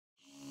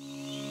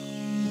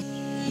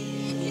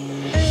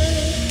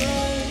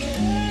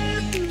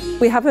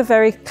We have a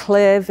very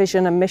clear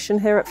vision and mission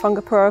here at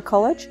Whangaparaoa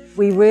College.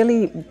 We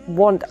really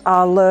want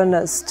our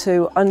learners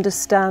to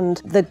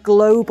understand the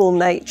global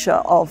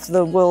nature of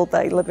the world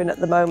they live in at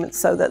the moment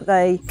so that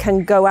they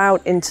can go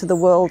out into the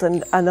world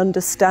and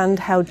understand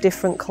how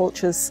different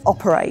cultures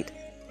operate.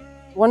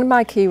 One of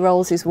my key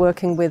roles is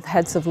working with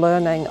heads of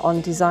learning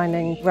on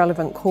designing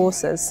relevant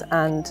courses,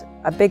 and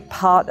a big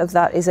part of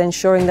that is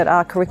ensuring that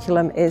our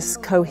curriculum is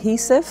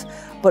cohesive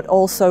but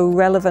also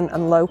relevant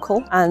and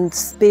local,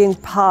 and being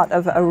part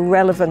of a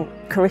relevant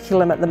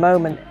curriculum at the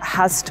moment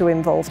has to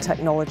involve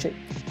technology.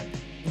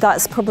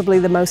 That's probably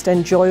the most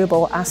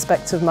enjoyable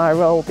aspect of my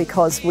role,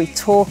 because we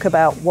talk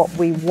about what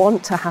we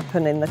want to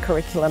happen in the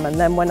curriculum, and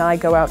then when I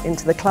go out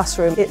into the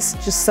classroom, it's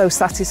just so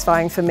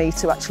satisfying for me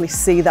to actually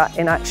see that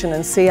in action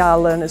and see our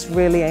learners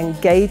really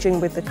engaging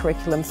with the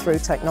curriculum through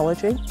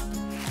technology.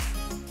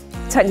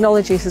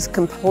 Technology has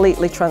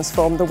completely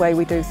transformed the way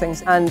we do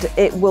things, and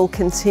it will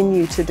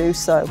continue to do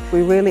so.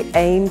 We really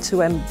aim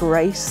to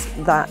embrace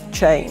that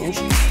change.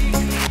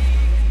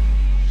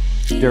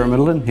 Derek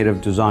Middleton, Head of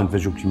Design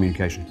Visual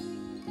Communication.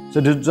 So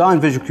design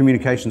visual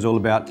communication is all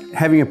about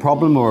having a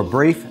problem or a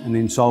brief and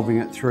then solving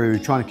it through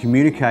trying to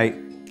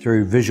communicate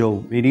through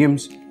visual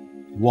mediums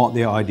what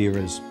their idea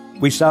is.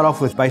 We start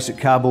off with basic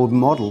cardboard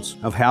models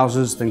of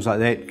houses, things like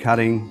that,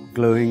 cutting,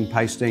 gluing,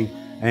 pasting,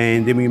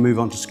 and then we move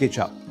on to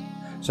SketchUp.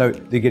 So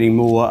they're getting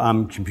more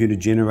computer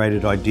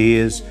generated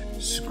ideas,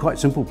 quite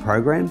simple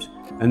programs,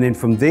 and then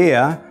from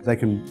there they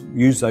can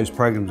use those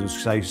programs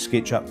as, say,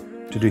 SketchUp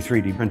to do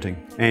 3D printing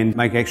and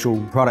make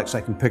actual products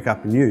they can pick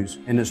up and use.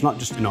 And it's not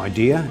just an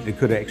idea, it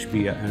could actually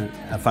be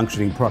a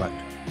functioning product.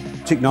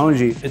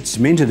 Technology, it's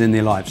cemented in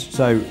their lives.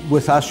 So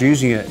with us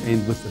using it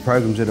and with the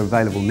programs that are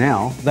available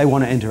now, they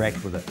want to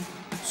interact with it.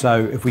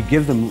 So if we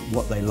give them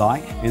what they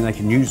like and they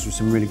can use with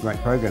some really great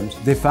programs,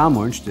 they're far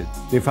more interested,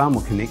 they're far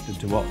more connected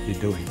to what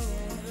they're doing.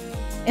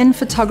 In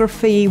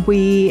photography,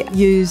 we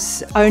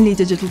use only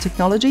digital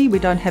technology. We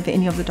don't have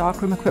any of the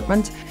darkroom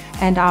equipment,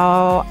 and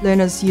our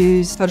learners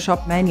use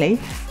Photoshop mainly.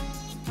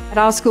 At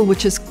our school,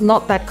 which is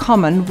not that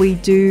common, we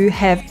do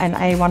have an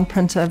A1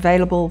 printer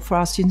available for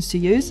our students to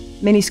use.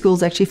 Many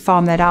schools actually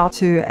farm that out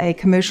to a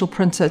commercial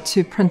printer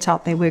to print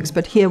out their works,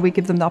 but here we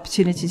give them the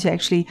opportunity to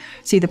actually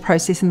see the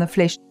process in the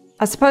flesh.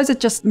 I suppose it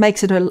just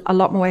makes it a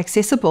lot more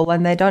accessible,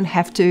 and they don't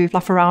have to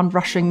fluff around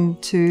rushing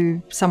to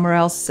somewhere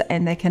else,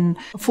 and they can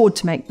afford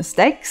to make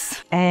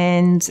mistakes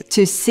and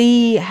to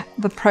see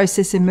the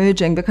process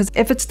emerging, because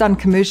if it's done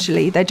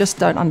commercially, they just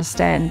don't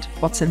understand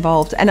what's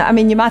involved. And I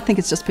mean, you might think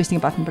it's just pressing a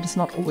button, but it's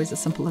not always as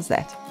simple as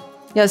that.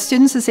 Yeah,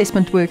 students'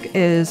 assessment work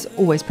is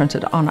always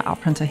printed on our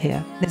printer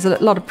here. There's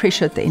a lot of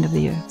pressure at the end of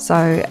the year,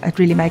 so it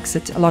really makes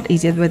it a lot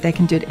easier where they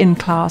can do it in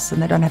class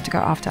and they don't have to go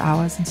after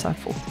hours and so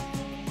forth.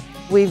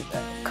 We've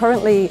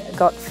currently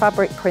got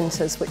fabric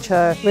printers which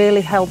are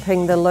really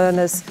helping the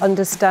learners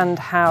understand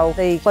how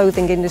the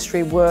clothing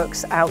industry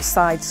works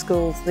outside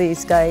schools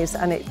these days,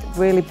 and it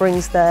really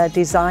brings their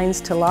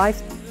designs to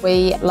life.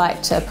 We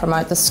like to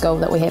promote the school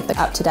that we have the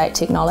up-to-date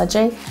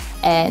technology,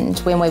 and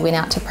when we went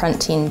out to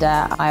print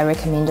tender, I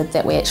recommended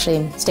that we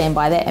actually stand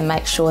by that and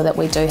make sure that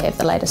we do have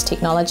the latest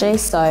technology.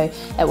 So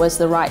it was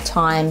the right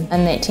time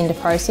in that tender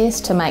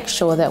process to make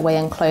sure that we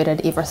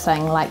included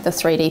everything like the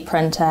 3D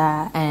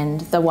printer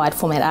and the wide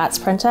format arts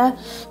printer.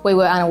 We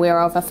were unaware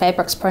of a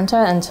fabrics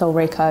printer until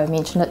Ricoh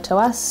mentioned it to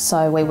us,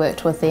 so we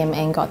worked with them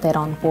and got that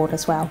on board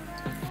as well.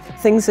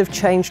 Things have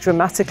changed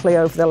dramatically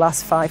over the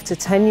last 5 to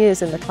 10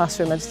 years in the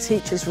classroom, and the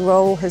teacher's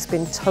role has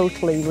been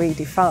totally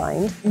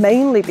redefined,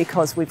 mainly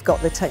because we've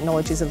got the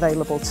technologies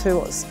available to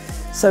us.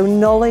 So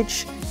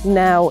knowledge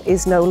now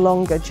is no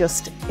longer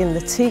just in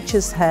the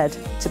teacher's head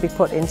to be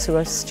put into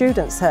a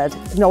student's head.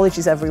 Knowledge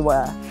is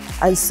everywhere.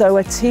 And so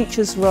a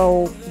teacher's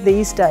role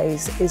these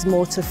days is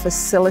more to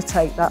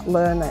facilitate that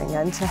learning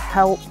and to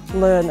help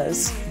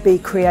learners be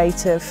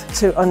creative,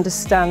 to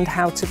understand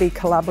how to be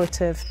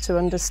collaborative, to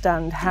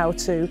understand how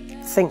to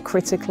think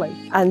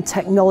critically. And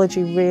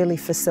technology really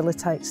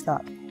facilitates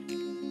that.